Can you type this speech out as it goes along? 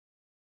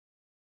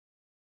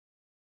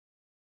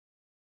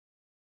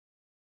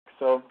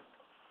So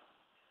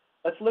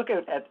let's look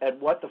at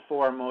what the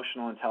 4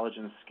 emotional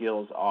intelligence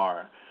skills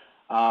are.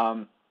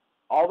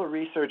 All the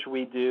research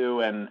we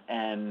do and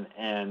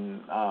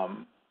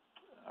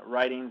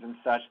writings and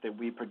such that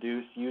we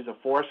produce use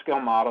a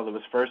 4-skill model that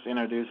was first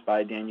introduced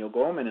by Daniel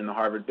Goleman in the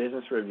Harvard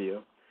Business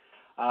Review.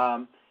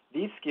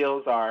 These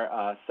skills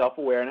are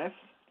self-awareness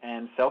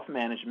and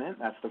self-management.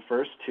 That's the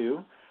first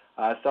 2.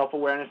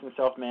 Self-awareness and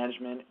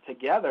self-management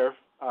together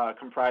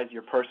comprise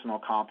your personal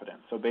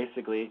competence. So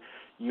basically,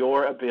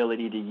 your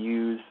ability to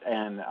use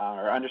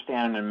or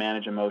understand and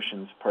manage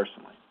emotions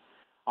personally.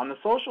 On the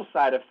social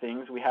side of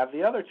things, we have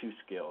the other 2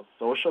 skills,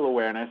 social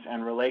awareness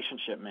and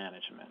relationship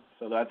management.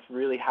 So that's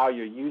really how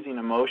you're using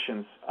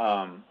emotions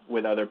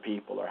with other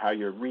people, or how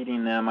you're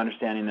reading them,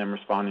 understanding them,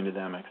 responding to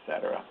them,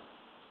 etc.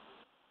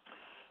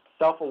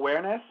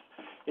 Self-awareness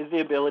is the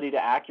ability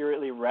to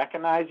accurately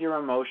recognize your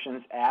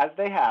emotions as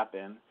they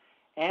happen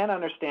and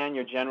understand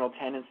your general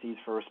tendencies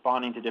for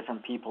responding to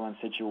different people and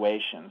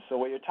situations. So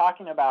what you're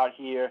talking about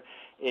here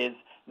is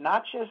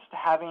not just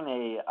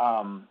having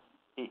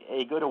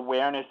a good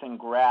awareness and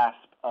grasp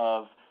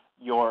of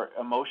your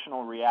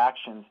emotional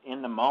reactions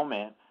in the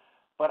moment,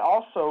 but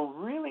also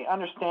really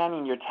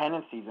understanding your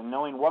tendencies and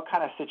knowing what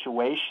kind of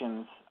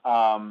situations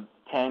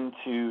tend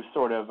to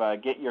sort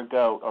of get your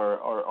goat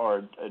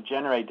or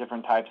generate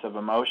different types of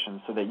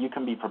emotions so that you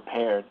can be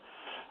prepared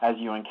as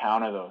you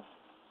encounter those.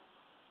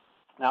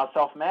 Now,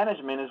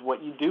 self-management is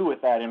what you do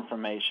with that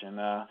information,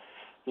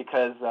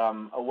 because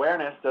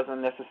awareness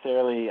doesn't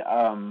necessarily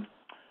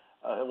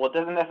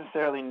doesn't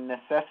necessarily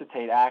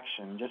necessitate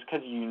action. Just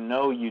because you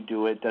know you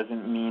do it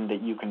doesn't mean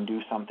that you can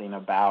do something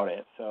about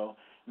it. So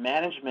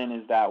management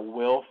is that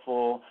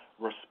willful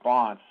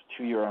response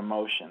to your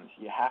emotions.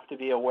 You have to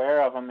be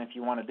aware of them if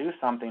you want to do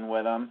something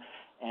with them,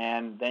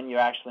 and then you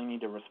actually need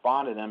to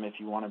respond to them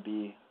if you want to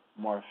be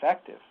more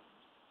effective.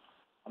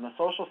 On the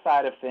social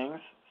side of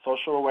things,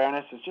 social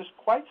awareness is just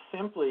quite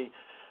simply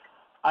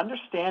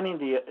understanding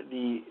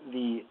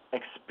the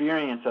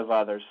experience of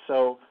others.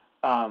 So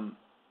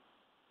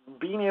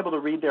being able to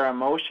read their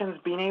emotions,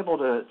 being able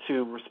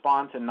to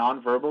respond to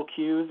nonverbal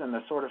cues and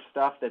the sort of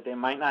stuff that they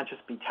might not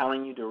just be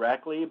telling you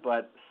directly,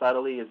 but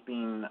subtly is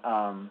being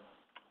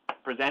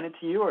presented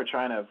to you or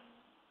trying to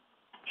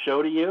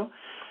show to you.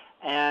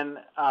 And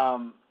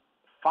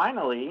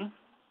finally,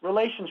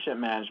 relationship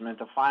management,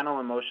 the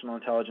final emotional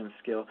intelligence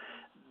skill.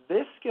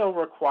 This skill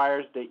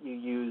requires that you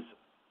use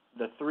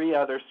the 3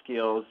 other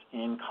skills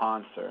in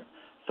concert.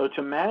 So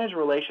to manage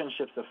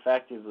relationships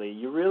effectively,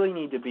 you really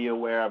need to be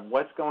aware of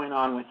what's going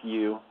on with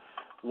you,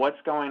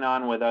 what's going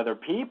on with other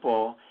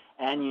people,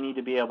 and you need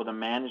to be able to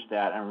manage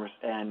that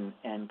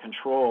and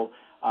control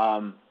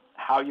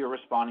how you're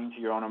responding to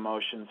your own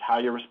emotions, how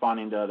you're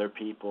responding to other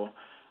people.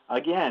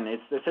 Again,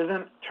 this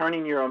isn't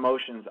turning your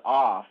emotions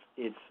off.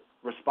 It's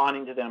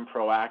responding to them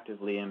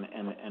proactively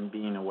and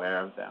being aware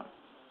of them.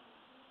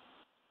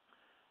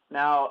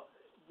 Now,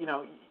 you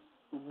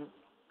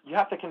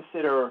have to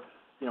consider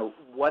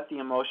what the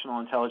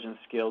emotional intelligence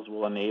skills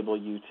will enable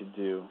you to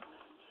do.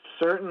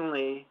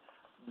 Certainly,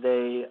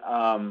 if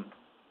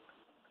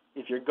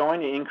you're going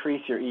to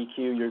increase your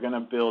EQ, you're going to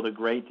build a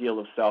great deal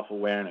of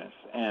self-awareness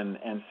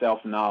and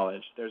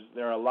self-knowledge.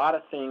 There are a lot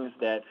of things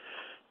that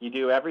you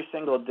do every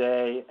single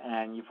day,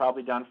 and you've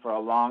probably done for a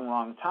long,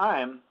 long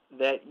time,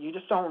 that you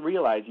just don't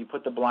realize. You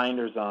put the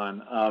blinders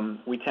on.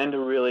 We tend to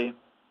really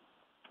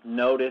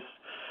notice,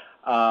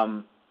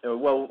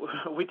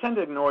 we tend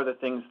to ignore the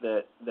things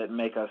that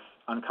make us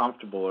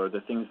uncomfortable, or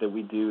the things that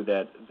we do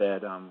that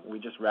we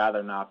just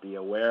rather not be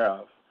aware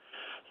of.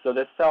 So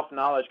this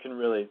self-knowledge can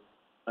really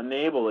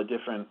enable a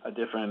different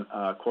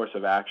course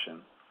of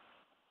action.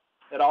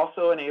 It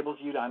also enables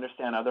you to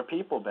understand other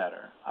people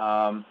better.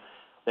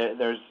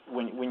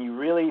 When you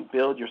really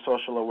build your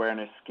social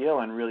awareness skill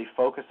and really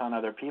focus on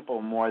other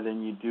people more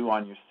than you do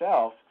on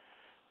yourself,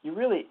 you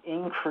really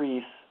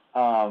increase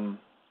of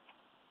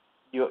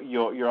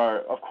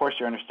course,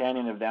 your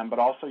understanding of them, but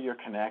also your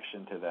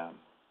connection to them.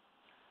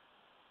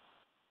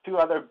 2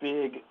 other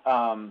big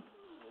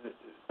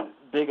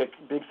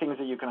things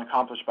that you can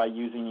accomplish by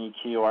using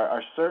EQ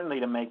are certainly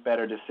to make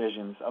better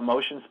decisions.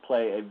 Emotions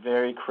play a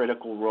very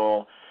critical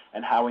role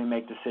in how we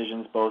make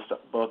decisions, both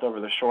over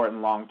the short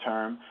and long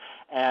term.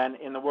 And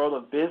in the world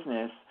of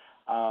business,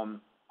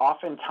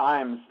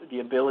 oftentimes the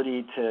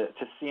ability to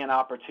see an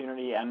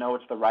opportunity and know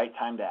it's the right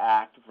time to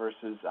act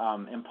versus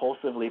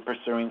impulsively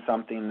pursuing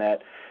something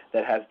that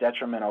has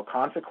detrimental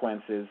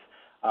consequences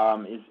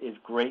is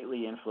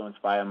greatly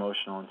influenced by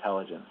emotional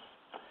intelligence.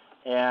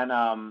 And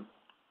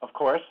of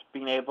course,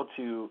 being able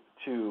to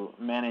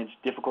manage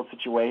difficult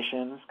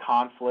situations,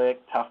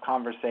 conflict, tough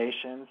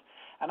conversations,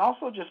 and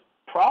also just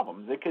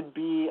problems. It could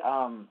be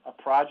a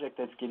project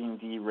that's getting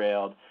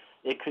derailed.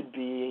 It could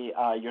be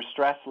your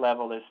stress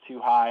level is too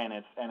high and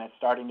it's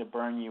starting to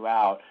burn you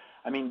out.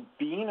 I mean,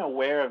 being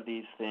aware of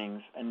these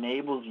things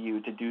enables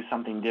you to do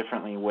something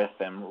differently with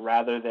them,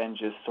 rather than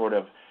just sort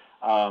of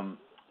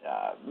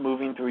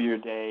moving through your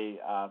day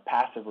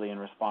passively in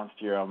response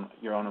to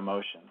your own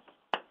emotions.